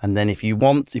 And then if you've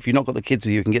not got the kids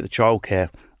with you, you can get the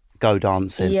childcare. Go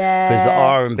dancing, because the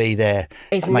R&B there,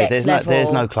 there's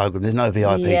no cloakroom, there's no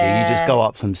VIP. You just go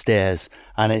up some stairs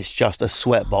and it's just a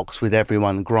sweatbox with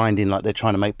everyone grinding like they're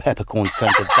trying to make peppercorns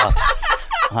turn to dust.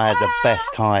 I had the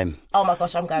best time. Oh my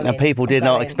gosh, I'm going. And people did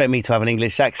not expect me to have an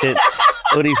English accent.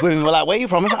 All these women were like, "Where are you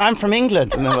from?" I said, "I'm from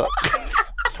England." And they were like,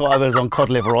 thought I was on cod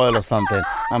liver oil or something,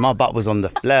 and my butt was on the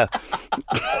floor.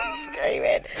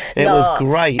 It was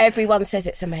great. Everyone says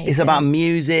it's amazing. It's about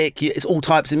music. It's all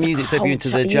types of music. So if you're into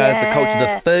the jazz, the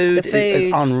culture, the food,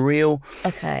 it's unreal.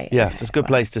 Okay. Yes, it's a good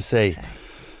place to see.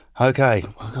 Okay.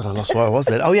 Oh God, I lost where I was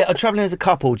then. Oh yeah, travelling as a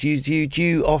couple. Do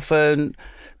you often...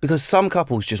 Because some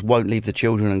couples just won't leave the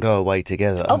children and go away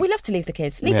together. Oh, we love to leave the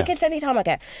kids. Leave the kids anytime I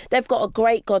get. They've got a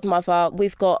great godmother.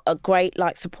 We've got a great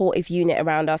supportive unit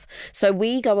around us. So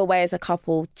we go away as a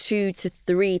couple 2 to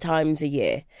 3 times a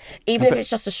year. Even if it's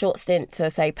just a short stint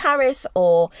to, say, Paris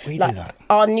or... We do that.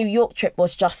 Our New York trip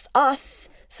was just us.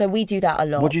 So we do that a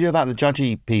lot. What do you do about the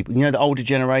judgy people? You know, the older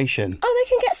generation. Oh, they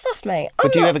can get stuff, mate.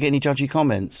 But do you ever get any judgy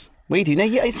comments? We do. No,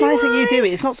 it's nice that you do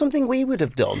it. It's not something we would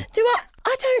have done. Do I?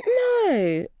 I don't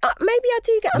know. Maybe I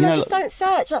do get, and I just don't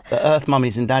search. The Earth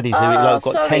mummies and daddies who got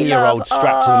 10-year-olds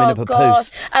strapped to them in a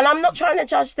papoose. And I'm not trying to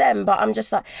judge them, but I'm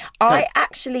just like, I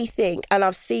actually think, and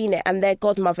I've seen it, and their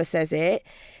godmother says it,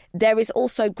 there is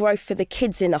also growth for the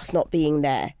kids in us not being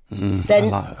there. I'm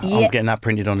getting that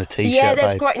printed on a T-shirt. Yeah,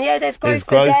 there's growth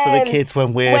for the kids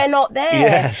when we're not there.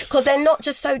 Yes, because they're not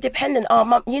just so dependent. Our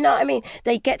mum, you know what I mean?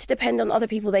 They get to depend on other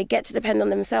people. They get to depend on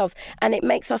themselves, and it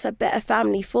makes us a better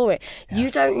family for it. Yes. You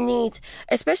don't need,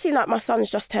 especially like my son's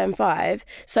just turned 5.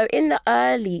 So in the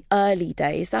early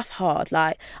days, that's hard.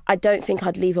 Like, I don't think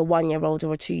I'd leave a 1-year-old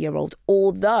or a 2-year-old.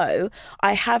 Although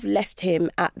I have left him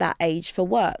at that age for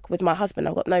work with my husband.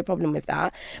 I've got no problem with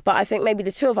that. But I think maybe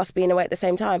the two of us being away at the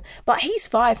same time. But he's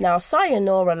 5 now.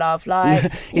 Sayonara, love.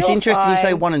 Like, it's interesting you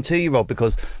say 1 and 2-year-old,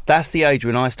 because that's the age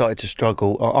when I started to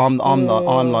struggle. I'm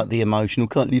like the emotional,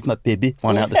 can't leave my baby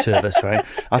one out the two of us, right?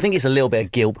 I think it's a little bit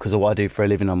of guilt because of what I do for a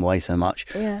living. I'm away so much.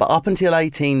 Yeah. But up until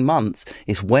 18 months,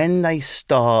 it's when they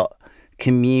start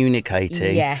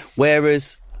communicating. Yes.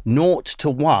 Whereas 0 to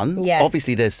 1,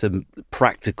 obviously there's some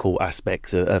practical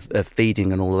aspects of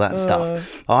feeding and all of that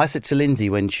stuff. I said to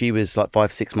Lindsay when she was like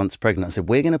 5-6 months pregnant, I said,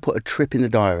 we're going to put a trip in the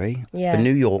diary for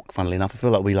New York, funnily enough. I feel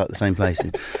like we like the same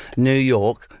places. New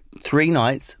York, 3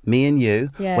 nights, me and you,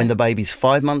 when the baby's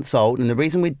 5 months old. And the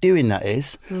reason we're doing that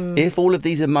is if all of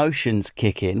these emotions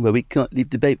kick in where we can't leave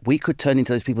the baby, we could turn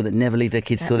into those people that never leave their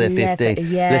kids till they're 15.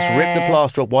 Let's rip the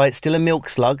plaster off while it's still a milk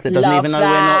slug that doesn't even know we're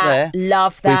not there.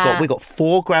 Love that. We've got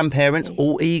 4 grandparents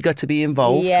all eager to be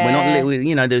involved. We're not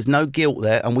little, there's no guilt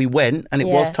there. And we went, and it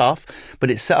was tough,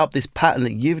 but it set up this pattern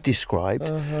that you've described.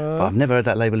 But I've never heard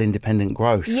that label independent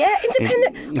growth. Yeah,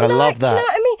 independent. I love that. Do you know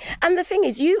what I mean? And the thing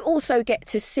is, you also get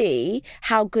to see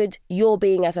how good you're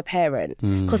being as a parent,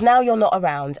 because now you're not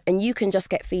around and you can just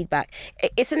get feedback.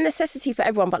 It's a necessity for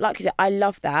everyone, but like you said, I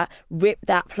love that. Rip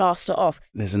that plaster off.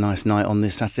 There's a nice night on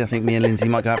this Saturday. I think me and Lindsay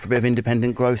might go out for a bit of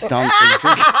independent growth dancing.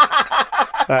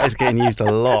 That is getting used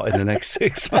a lot in the next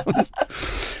 6 months.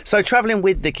 So travelling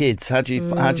with the kids, how do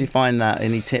you find that?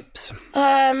 Any tips?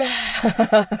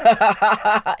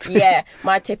 Yeah,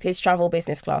 my tip is travel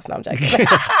business class. No, I'm joking.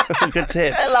 That's a good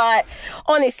tip. Like,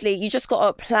 honestly, you just got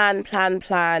to plan.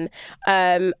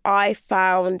 I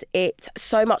found it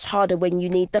so much harder when you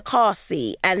need the car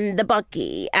seat and the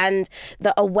buggy and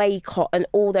the away cot and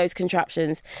all those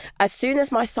contraptions. As soon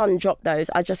as my son dropped those,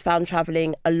 I just found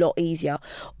travelling a lot easier.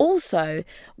 Also,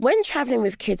 when travelling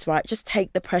with kids, right, just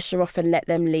take the pressure off and let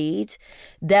them lead.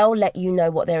 They'll let you know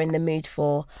what they're in the mood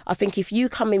for. I think if you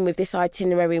come in with this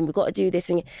itinerary and we've got to do this,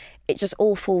 and it just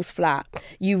all falls flat.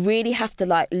 You really have to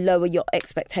like lower your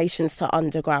expectations to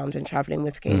underground when travelling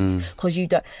with kids, because you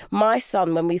don't. My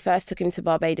son, when we first took him to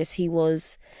Barbados, he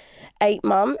was 8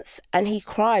 months and he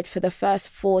cried for the first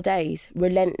 4 days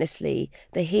relentlessly.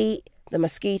 The heat, the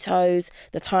mosquitoes,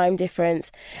 the time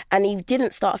difference, and he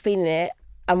didn't start feeling it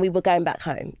and we were going back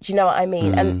home. Do you know what I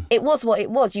mean? And it was what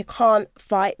it was. You can't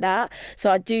fight that.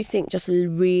 So I do think just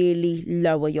really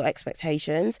lower your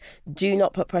expectations. Do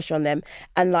not put pressure on them,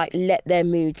 and like let their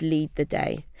mood lead the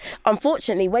day.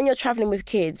 Unfortunately, when you're travelling with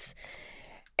kids,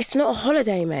 it's not a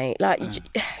holiday, mate. Like,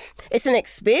 it's an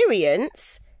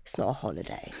experience. It's not a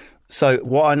holiday. So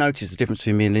what I noticed the difference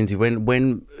between me and Lindsay,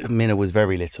 when Minna was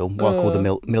very little, what I call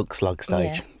the milk slug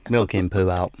stage, milk in, poo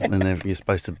out, and then you're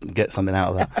supposed to get something out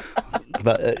of that.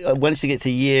 But when she gets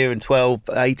a year and 12,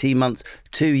 18 months,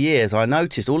 2 years, I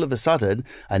noticed all of a sudden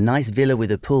a nice villa with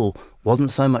a pool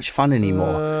wasn't so much fun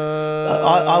anymore.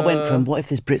 I went from, what if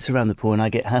there's Brits around the pool and I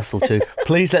get hassled, to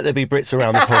please let there be Brits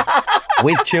around the pool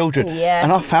with children. Yeah.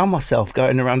 And I found myself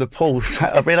going around the pool.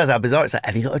 I realised how bizarre it's like,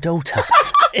 have you got a daughter?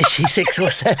 Is she 6 or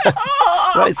 7?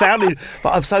 Like, it sounded,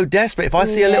 but I'm so desperate. If I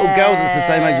see a little girl that's the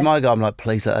same age as my girl, I'm like,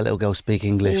 please let that little girl speak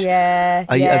English.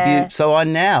 So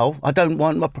I don't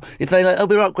want if they like,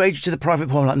 we'll upgrade you to the private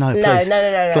pool. I'm like,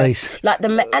 no, please. Like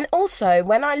and also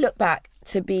when I look back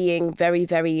to being very,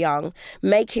 very young,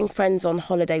 making friends on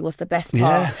holiday was the best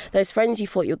part. Yeah. Those friends you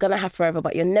thought you were going to have forever,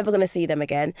 but you're never going to see them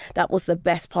again. That was the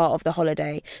best part of the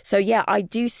holiday. So yeah, I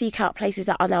do seek out places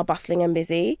that are now bustling and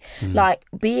busy. Like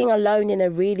being alone in a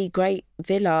really great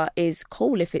villa is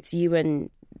cool if it's you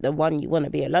and the one you want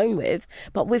to be alone with,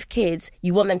 but with kids,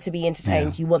 you want them to be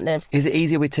entertained. You want them. Is it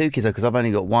easier with 2 kids though? Because I've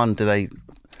only got 1.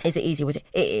 Is it easier? It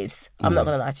is. I'm not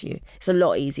going to lie to you. It's a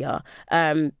lot easier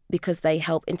because they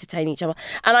help entertain each other.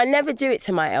 And I never do it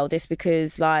to my eldest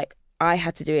because, like, I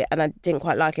had to do it and I didn't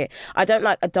quite like it. I don't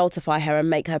like adultify her and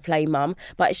make her play mum,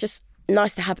 but it's just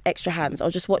nice to have extra hands.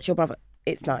 Or just watch your brother.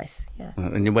 it's nice. Yeah.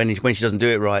 And when she doesn't do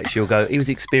it right, she'll go, he was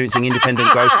experiencing independent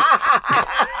growth.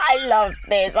 I love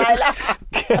this.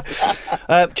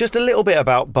 Just a little bit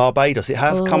about Barbados. It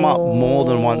has come up more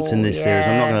than once in this series,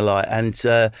 I'm not going to lie. And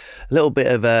a little bit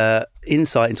of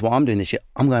insight into what I'm doing this year.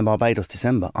 I'm going Barbados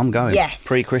December. I'm going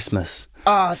pre-Christmas.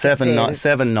 Oh, 7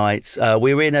 nights.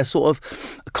 We're in a sort of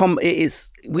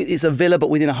it's a villa, but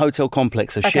within a hotel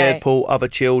complex. A shared pool, other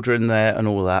children there, and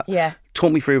all that. Yeah.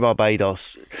 Talk me through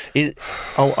Barbados.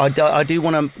 I do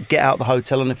want to get out the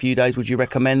hotel in a few days. Would you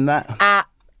recommend that?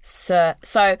 So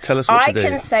tell us what to do. I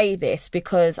can say this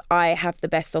because I have the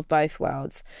best of both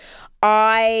worlds.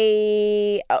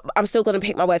 I'm still going to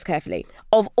pick my words carefully.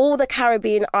 Of all the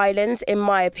Caribbean islands, in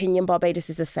my opinion, Barbados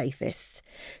is the safest.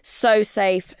 So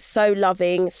safe, so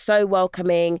loving, so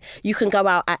welcoming. You can go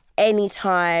out at any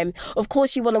time. Of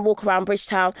course, you want to walk around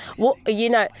Bridgetown.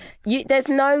 There's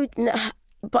no.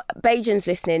 But Bajans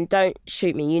listening, don't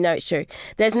shoot me. You know it's true.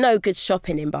 There's no good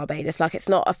shopping in Barbados. Like, it's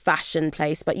not a fashion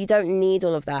place, but you don't need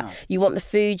all of that. No. You want the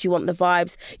food, you want the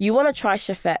vibes. You want to try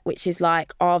Chefette, which is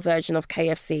like our version of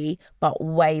KFC, but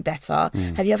way better.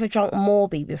 Have you ever drunk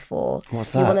Morby before?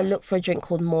 What's that? You want to look for a drink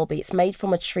called Morby. It's made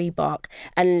from a tree bark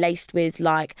and laced with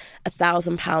like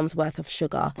 £1,000 worth of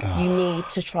sugar. You need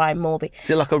to try Morby.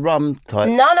 Is it like a rum type?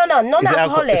 No,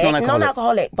 non-alcoholic. It's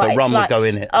non-alcoholic, but it's rum like, would go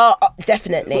in it. Oh,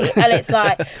 definitely. And it's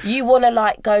like, you want to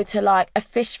like go to like a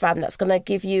fish van that's going to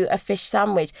give you a fish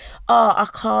sandwich. Oh, I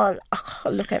can't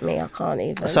look at me. I can't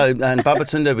even. So, and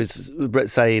Babatunde was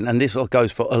saying, and this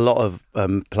goes for a lot of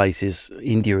places,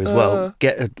 India as well,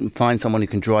 find someone who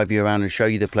can drive you around and show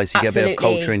you the place. You get a bit of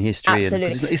culture and history.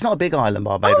 Absolutely. And it's not a big island,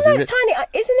 Barbados, no, is it's it? tiny.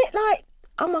 Isn't it like...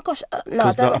 Oh my gosh! No,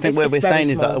 I don't. I think where we're staying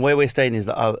is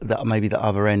that maybe the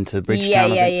other end to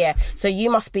Bridgetown. Yeah. So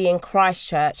you must be in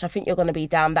Christchurch. I think you're going to be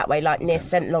down that way, like near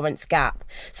St Lawrence Gap.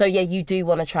 So yeah, you do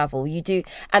want to travel. You do,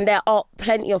 and there are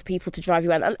plenty of people to drive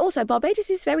you around. And also, Barbados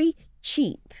is very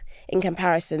cheap in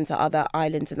comparison to other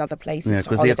islands and other places. Yeah,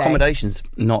 because the accommodation's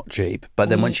not cheap, but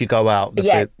then once you go out, do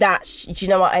you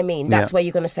know what I mean? That's where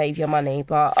you're going to save your money.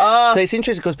 But so it's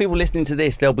interesting because people listening to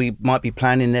this, might be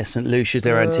planning their St Lucia's,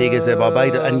 their Antiguas, their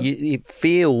Barbados, and it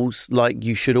feels like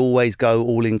you should always go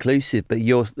all inclusive. But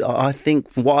I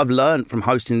think from what I've learned from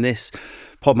hosting this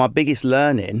pod, my biggest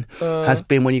learning has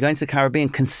been when you go into the Caribbean,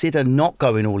 consider not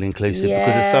going all inclusive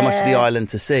because there's so much of the island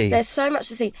to see. There's so much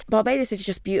to see. Barbados is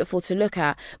just beautiful to look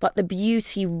at, but the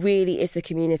beauty really is the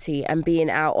community and being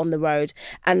out on the road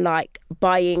and like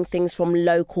buying things from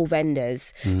local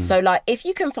vendors. So like if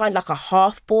you can find like a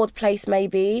half board place,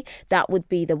 maybe that would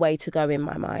be the way to go in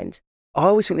my mind. I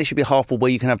always think there should be a half board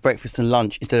where you can have breakfast and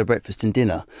lunch instead of breakfast and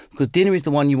dinner, because dinner is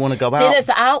the one you want to go out. Dinner's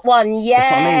the out one, yeah.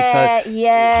 That's what I mean. So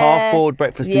half board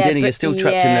breakfast and dinner, you're still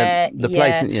trapped in the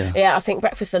place, aren't you? Yeah, I think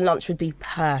breakfast and lunch would be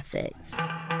perfect.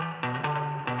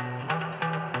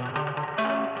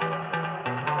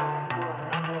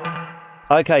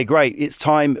 Okay, great. It's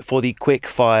time for the quick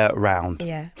fire round.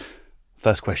 Yeah.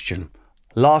 First question.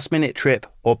 Last minute trip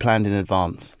or planned in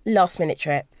advance? Last minute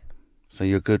trip. So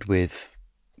you're good with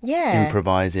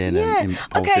improvising and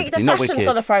impulsivity. Okay, the fashion's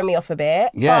going to throw me off a bit.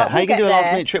 Yeah, how you can do a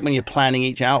last minute trip when you're planning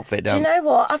each outfit down? Do you know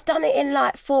what? I've done it in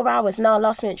like 4 hours. No,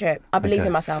 last minute trip. I believe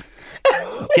in myself.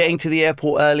 Getting to the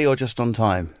airport early or just on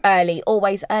time? Early,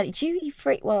 always early. Duty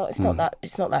free. Well, it's not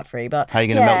that free, but how are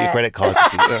you going to melt your credit card?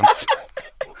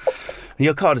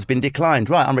 Your card has been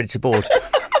declined. Right, I'm ready to board.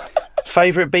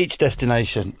 Favourite beach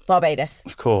destination? Barbados.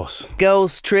 Of course.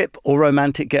 Girls' trip or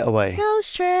romantic getaway?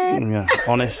 Girls' trip. Yeah,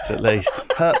 honest at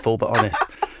least. Hurtful but honest.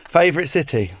 Favourite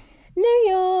city? New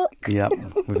York. Yeah,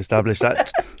 we've established that.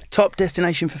 Top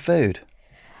destination for food?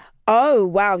 Oh,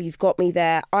 wow, you've got me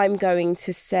there. I'm going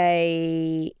to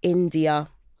say India.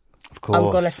 Of course. I'm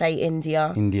going to say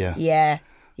India. India. Yeah.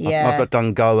 I've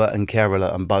done Goa and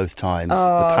Kerala and both times.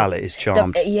 The palate is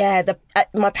charmed.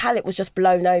 My palate was just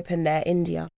blown open there,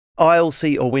 India. Aisle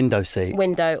seat or window seat?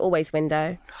 Window, always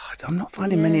window. I'm not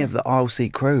finding many of the aisle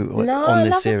seat crew on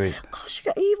this series. Gosh,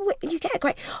 you get a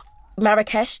great...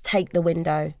 Marrakesh, take the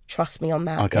window. Trust me on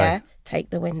that. Okay. Yeah?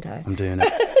 Take the window. I'm doing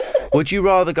it. Would you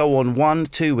rather go on 1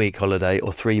 2-week holiday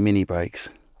or 3 mini breaks?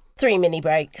 3 mini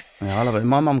breaks. Yeah, I love it.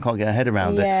 My mum can't get her head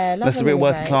around it. Yeah, that's a real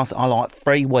working class. I like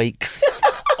 3 weeks,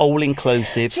 all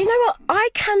inclusive. Do you know what? I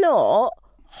cannot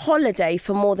holiday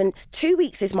for more than 2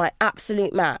 weeks is my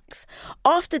absolute max.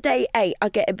 After day 8, I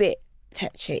get a bit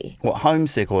tetchy. What,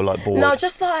 homesick or like bored? No,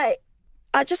 just like,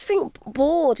 I just think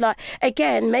bored. Like,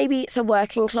 again, maybe it's a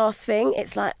working class thing.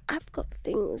 It's like, I've got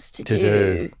things to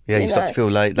do. Yeah, you start to feel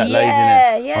lazy,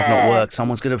 innit? Yeah. I've not worked.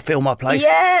 Someone's going to fill my place.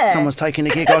 Yeah. Someone's taking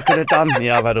a gig I could have done.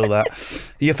 Yeah, I've had all that.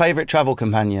 Your favourite travel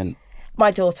companion? My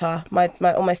daughter, my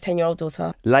almost 10-year-old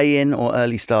daughter. Lay in or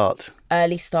early start?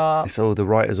 Early start. It's all the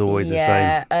writers always the same.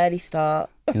 Yeah, early start.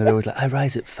 You know, they're always like, I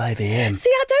rise at 5 a.m. See,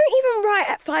 I don't even write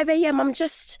at 5 a.m.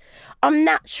 I'm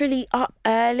naturally up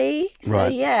early. So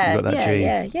Right, yeah, you've got that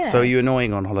gene. yeah. So are you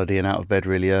annoying on holiday and out of bed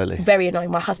really early? Very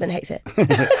annoying. My husband hates it.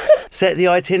 Set the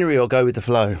itinerary or go with the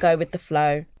flow? Go with the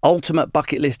flow. Ultimate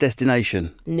bucket list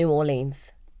destination? New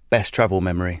Orleans. Best travel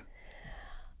memory?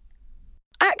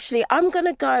 Actually, I'm going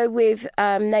to go with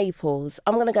Naples.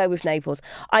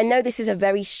 I know this is a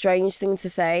very strange thing to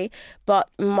say, but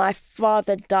my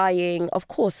father dying, of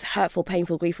course, hurtful,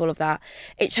 painful, grief, all of that,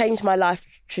 it changed my life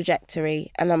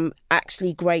trajectory, and I'm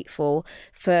actually grateful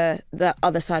for the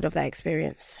other side of that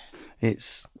experience.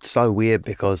 It's so weird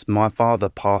because my father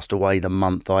passed away the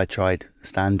month I tried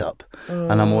stand-up,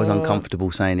 and I'm always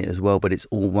uncomfortable saying it as well, but it's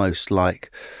almost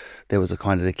like there was a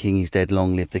kind of the king is dead,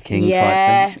 long live the king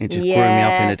type thing. It just grew me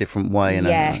up in a different way. And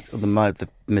the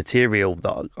material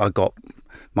that I got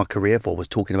my career for was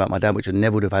talking about my dad, which I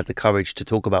never would have had the courage to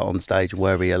talk about on stage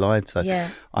were he alive. So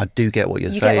I do get what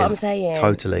you're saying. You get what I'm saying?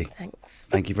 Totally. Thanks.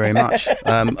 Thank you very much.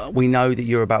 We know that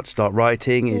you're about to start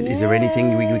writing. Is there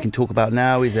anything we can talk about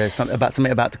now? Is there something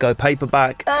about to go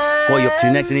paperback? What are you up to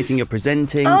next? Anything you're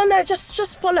presenting? Oh no,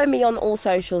 just follow me on all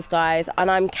socials, guys. And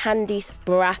I'm Candice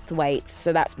Brathwaite.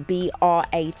 So that's Brathwaite.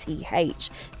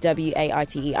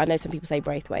 I know some people say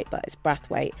Brathwaite, but it's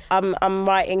Brathwaite. I'm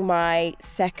writing my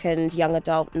second young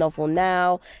adult novel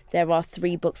now. There are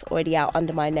 3 books already out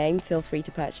under my name. Feel free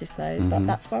to purchase those. But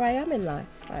that's where I am in life.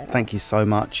 Right. Thank you so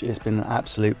much. It's been an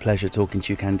absolute pleasure talking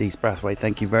to you, Candice Brathwaite.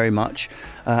 Thank you very much.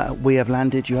 We have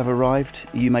landed. You have arrived.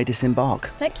 You may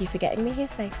disembark. Thank you for getting me here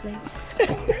safely.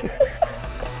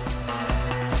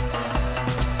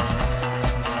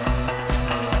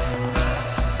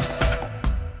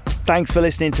 Thanks for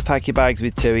listening to Pack Your Bags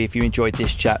with Tui. If you enjoyed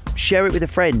this chat, share it with a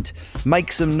friend.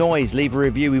 Make some noise. Leave a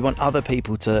review. We want other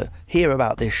people to hear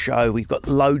about this show. We've got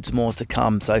loads more to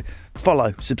come. So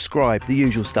follow, subscribe, the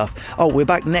usual stuff. Oh, we're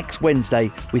back next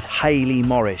Wednesday with Hayley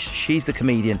Morris. She's the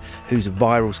comedian whose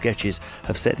viral sketches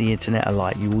have set the internet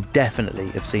alight. You will definitely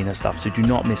have seen her stuff, so do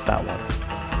not miss that one.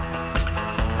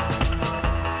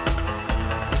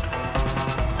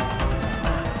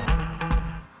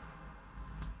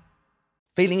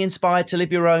 Feeling inspired to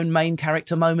live your own main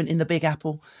character moment in the Big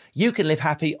Apple? You can live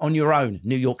happy on your own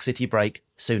New York City break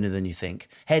sooner than you think.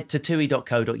 Head to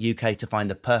tui.co.uk to find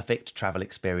the perfect travel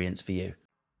experience for you.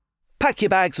 Pack Your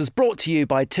Bags was brought to you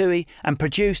by TUI and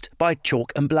produced by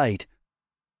Chalk and Blade.